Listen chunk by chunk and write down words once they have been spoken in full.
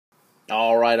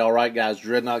All right, guys.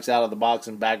 Dreadnought's out of the box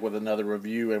and back with another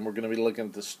review, and we're going to be looking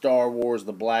at the Star Wars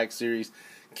The Black Series,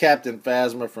 Captain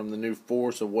Phasma from the new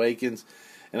Force Awakens,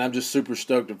 and I'm just super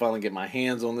stoked to finally get my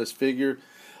hands on this figure.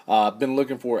 I've been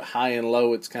looking for it high and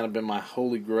low. It's kind of been my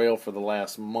holy grail for the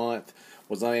last month.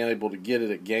 Was unable to get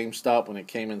it at GameStop when it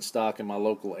came in stock in my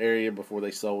local area before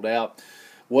they sold out.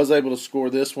 Was able to score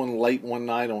this one late one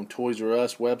night on Toys R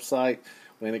Us website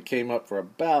when it came up for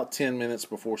about 10 minutes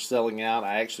before selling out.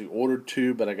 I actually ordered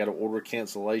two, but I got an order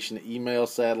cancellation email,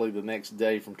 sadly, the next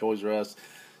day from Toys R Us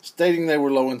stating they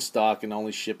were low in stock and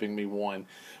only shipping me one.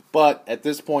 But at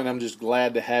this point, I'm just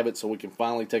glad to have it so we can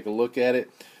finally take a look at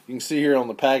it. You can see here on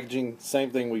the packaging, same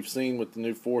thing we've seen with the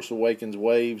new Force Awakens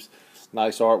waves.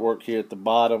 Nice artwork here at the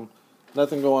bottom.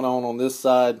 Nothing going on this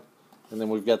side. And then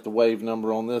we've got the wave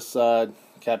number on this side,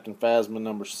 Captain Phasma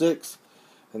number 6.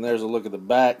 And there's a look at the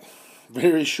back.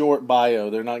 Very short bio.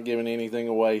 They're not giving anything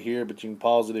away here, but you can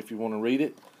pause it if you want to read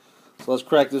it. So let's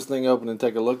crack this thing open and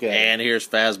take a look at it. And here's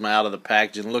Phasma out of the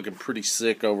packaging, looking pretty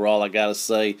sick overall, I gotta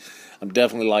say. I'm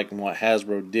definitely liking what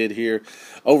Hasbro did here.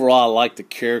 Overall, I like the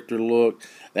character look.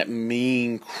 That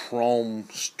mean chrome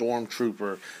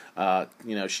stormtrooper.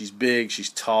 She's big, she's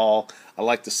tall. I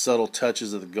like the subtle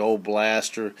touches of the gold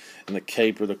blaster and the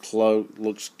cape or the cloak.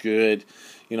 Looks good.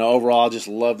 Overall, I just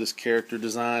love this character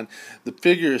design. The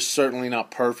figure is certainly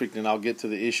not perfect, and I'll get to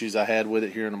the issues I had with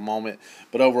it here in a moment.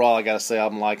 But overall, I got to say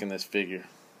I'm liking this figure.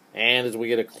 And as we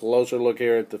get a closer look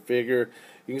here at the figure,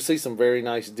 you can see some very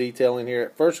nice detailing here.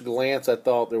 At first glance, I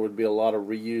thought there would be a lot of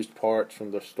reused parts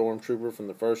from the Stormtrooper from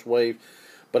the first wave,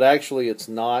 but actually it's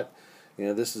not.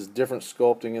 This is different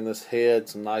sculpting in this head,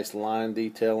 some nice line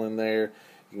detail in there.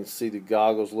 You can see the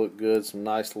goggles look good, some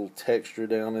nice little texture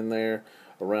down in there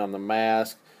around the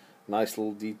mask. Nice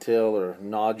little detail or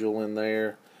nodule in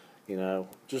there.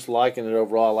 Just liking it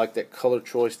overall. I like that color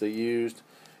choice they used.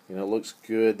 It looks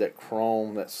good, that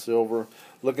chrome, that silver.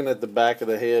 Looking at the back of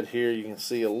the head here, you can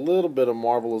see a little bit of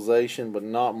marbleization, but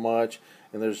not much.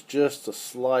 And there's just a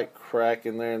slight crack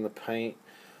in there in the paint,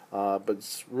 but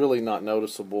it's really not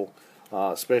noticeable,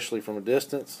 especially from a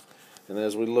distance. And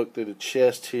as we look through the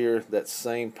chest here, that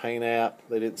same paint app,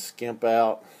 they didn't skimp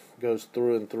out, goes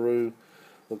through and through.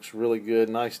 Looks really good.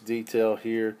 Nice detail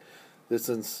here. This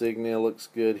insignia looks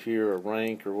good here, a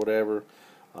rank or whatever.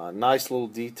 Nice little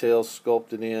details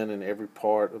sculpted in every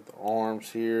part of the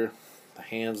arms here. The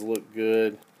hands look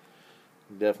good.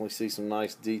 You definitely see some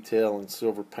nice detail and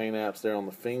silver paint apps there on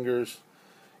the fingers.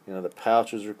 The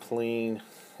pouches are clean.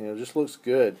 Just looks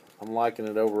good. I'm liking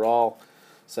it overall.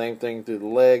 Same thing through the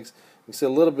legs. You can see a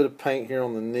little bit of paint here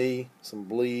on the knee, some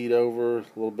bleed over, a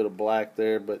little bit of black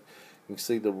there, but you can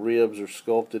see the ribs are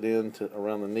sculpted into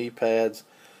around the knee pads.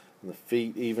 And the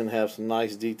feet even have some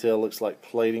nice detail. Looks like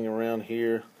plating around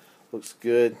here. Looks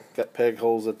good. Got peg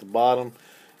holes at the bottom.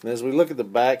 And as we look at the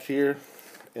back here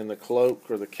in the cloak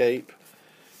or the cape,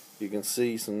 you can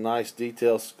see some nice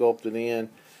detail sculpted in.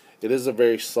 It is a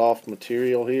very soft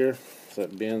material here, so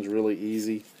it bends really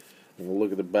easy. And we'll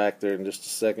look at the back there in just a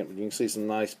second. But you can see some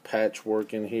nice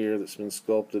patchwork in here that's been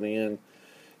sculpted in.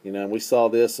 We saw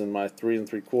this in my 3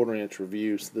 3/4 inch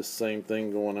reviews. This same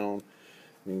thing going on.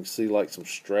 You can see like some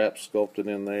straps sculpted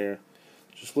in there.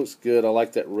 Just looks good. I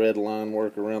like that red line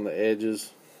work around the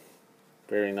edges.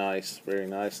 Very nice, very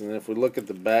nice. And then if we look at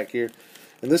the back here,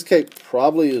 and this cape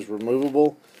probably is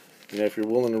removable. If you're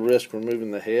willing to risk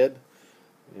removing the head.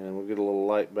 And we'll get a little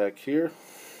light back here.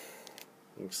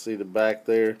 You can see the back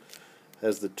there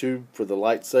has the tube for the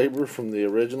lightsaber from the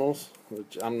originals,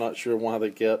 which I'm not sure why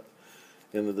they kept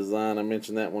in the design. I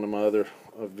mentioned that in one of my other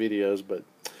videos, but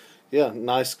yeah,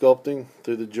 nice sculpting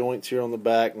through the joints here on the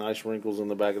back, nice wrinkles in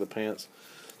the back of the pants.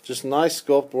 Just nice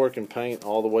sculpt work and paint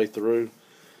all the way through.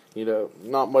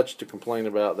 Not much to complain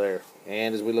about there.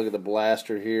 And as we look at the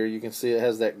blaster here, you can see it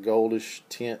has that goldish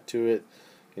tint to it,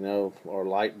 or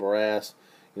light brass.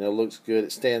 Looks good.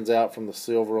 It stands out from the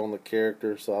silver on the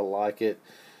character, so I like it.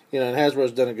 And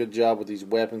Hasbro's done a good job with these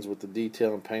weapons, with the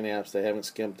detail and paint apps. They haven't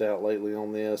skimped out lately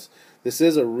on this. This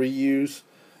is a reuse,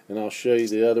 and I'll show you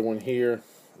the other one here.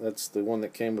 That's the one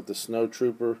that came with the Snow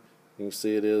Trooper. You can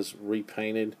see it is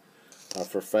repainted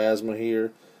for Phasma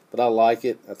here. But I like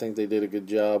it. I think they did a good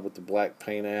job with the black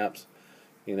paint apps.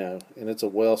 And it's a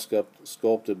well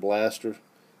sculpted blaster.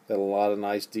 Got a lot of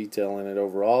nice detail in it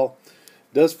overall.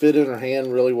 It does fit in her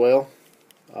hand really well.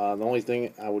 The only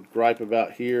thing I would gripe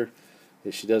about here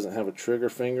is she doesn't have a trigger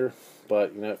finger,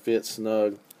 but it fits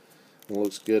snug and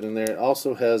looks good in there. It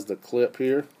also has the clip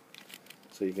here,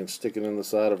 so you can stick it in the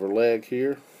side of her leg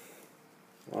here,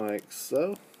 like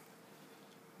so,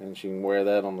 and she can wear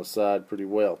that on the side pretty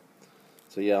well.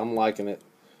 So yeah, I'm liking it.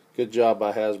 Good job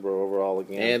by Hasbro overall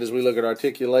again. And as we look at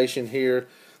articulation here,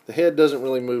 the head doesn't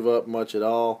really move up much at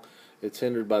all. It's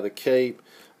hindered by the cape,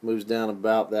 moves down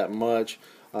about that much.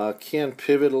 Can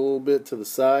pivot a little bit to the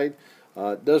side.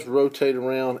 It does rotate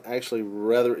around actually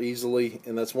rather easily,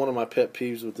 and that's one of my pet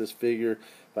peeves with this figure.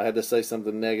 If I had to say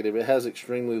something negative, it has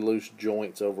extremely loose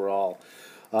joints overall.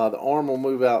 The arm will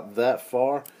move out that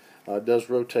far. It does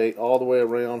rotate all the way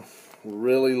around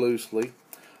really loosely.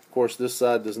 Of course, this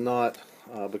side does not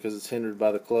because it's hindered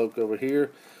by the cloak over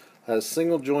here. Has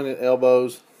single jointed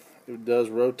elbows. It does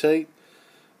rotate.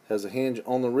 Has a hinge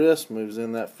on the wrist, moves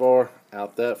in that far,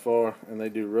 out that far, and they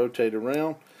do rotate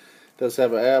around. Does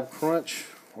have an ab crunch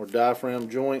or diaphragm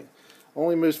joint.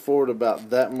 Only moves forward about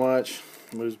that much,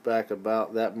 moves back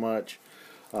about that much.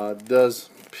 Does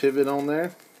pivot on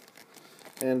there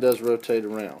and does rotate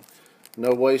around.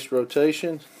 No waist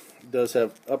rotation. Does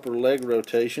have upper leg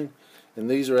rotation, and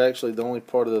these are actually the only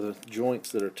part of the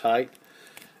joints that are tight.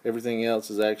 Everything else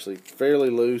is actually fairly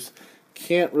loose.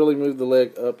 Can't really move the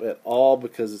leg up at all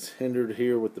because it's hindered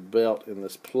here with the belt and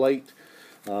this plate.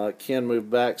 It can move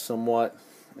back somewhat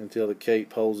until the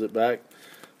cape holds it back.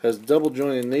 Has double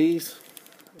jointed knees,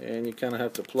 and you kind of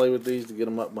have to play with these to get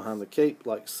them up behind the cape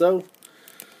like so.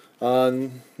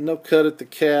 No cut at the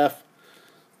calf.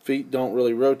 Feet don't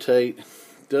really rotate.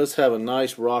 Does have a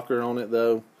nice rocker on it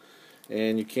though,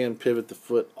 and you can pivot the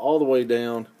foot all the way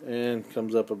down and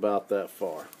comes up about that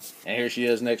far. And here she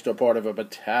is next to a part of a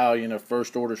battalion of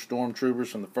First Order Stormtroopers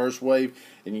from the first wave,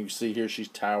 and you can see here she's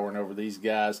towering over these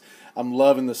guys. I'm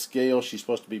loving the scale. She's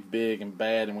supposed to be big and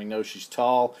bad, and we know she's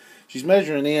tall. She's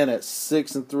measuring in at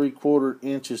 6 3/4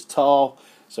 inches tall,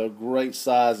 so great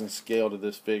size and scale to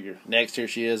this figure. Next, here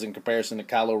she is in comparison to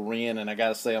Kylo Ren, and I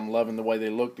gotta say I'm loving the way they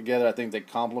look together. I think they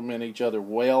complement each other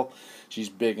well. She's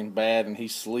big and bad, and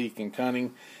he's sleek and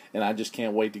cunning, and I just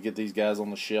can't wait to get these guys on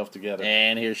the shelf together.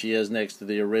 And here she is next to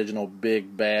the original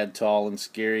big, bad, tall, and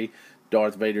scary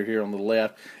Darth Vader here on the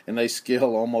left, and they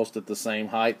scale almost at the same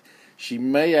height. She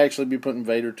may actually be putting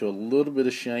Vader to a little bit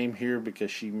of shame here because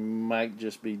she might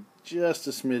just be just a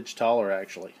smidge taller,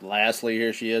 actually. Lastly,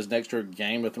 here she is next to her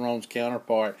Game of Thrones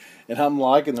counterpart, and I'm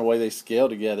liking the way they scale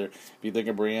together. If you think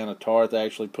of Brianna Tarth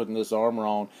actually putting this armor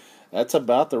on, that's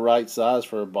about the right size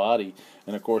for her body.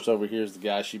 And of course, over here is the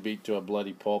guy she beat to a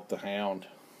bloody pulp, the Hound.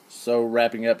 So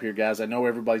wrapping up here, guys, I know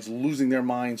everybody's losing their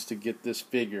minds to get this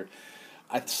figure.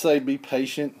 I'd say be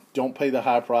patient. Don't pay the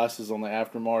high prices on the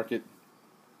aftermarket.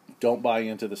 Don't buy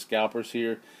into the scalpers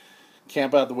here.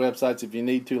 Camp out the websites if you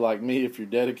need to, like me, if you're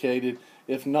dedicated.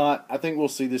 If not, I think we'll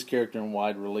see this character in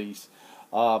wide release.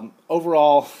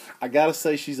 Overall, I gotta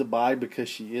say she's a buy because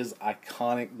she is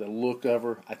iconic. The look of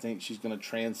her, I think she's going to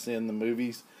transcend the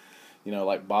movies, you know,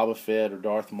 like Boba Fett or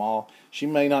Darth Maul. She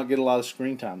may not get a lot of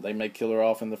screen time. They may kill her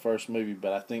off in the first movie,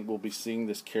 but I think we'll be seeing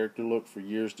this character look for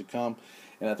years to come.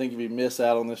 And I think if you miss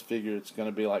out on this figure, it's going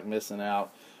to be like missing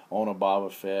out on a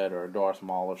Boba Fett or a Darth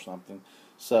Maul or something.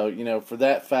 So, you know, for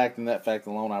that fact and that fact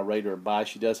alone, I rate her a buy.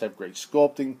 She does have great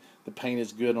sculpting. The paint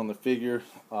is good on the figure,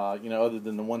 you know, other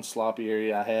than the one sloppy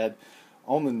area I had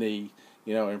on the knee.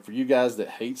 You know, and for you guys that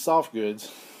hate soft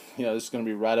goods, you know, this is going to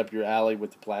be right up your alley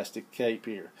with the plastic cape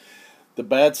here. The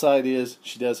bad side is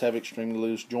she does have extremely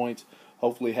loose joints.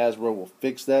 Hopefully Hasbro will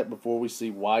fix that before we see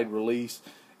wide release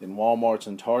in Walmarts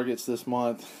and Targets this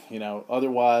month. You know,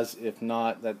 otherwise, if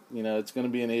not, that, you know, it's going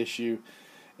to be an issue,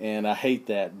 and I hate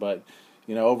that. But,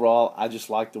 you know, overall, I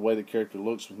just like the way the character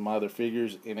looks with my other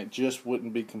figures, and it just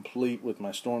wouldn't be complete with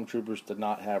my Stormtroopers to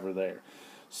not have her there.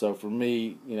 So for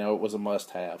me, you know, it was a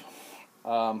must-have.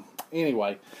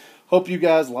 Anyway, hope you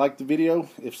guys liked the video.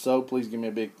 If so, please give me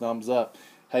a big thumbs up.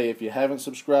 Hey, if you haven't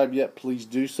subscribed yet, please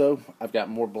do so. I've got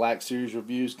more Black Series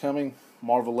reviews coming,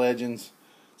 Marvel Legends,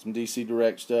 some DC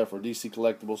Direct stuff or DC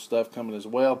Collectible stuff coming as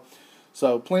well.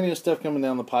 So plenty of stuff coming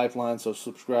down the pipeline, so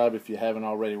subscribe if you haven't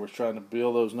already. We're trying to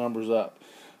build those numbers up.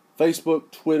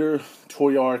 Facebook, Twitter,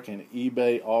 Toy Ark, and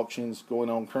eBay auctions going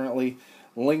on currently.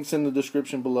 Links in the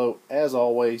description below, as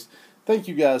always. Thank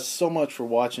you guys so much for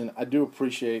watching. I do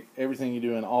appreciate everything you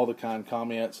do and all the kind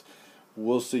comments.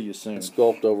 We'll see you soon.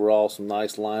 Sculpt overall, some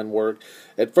nice line work.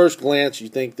 At first glance, you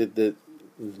think that the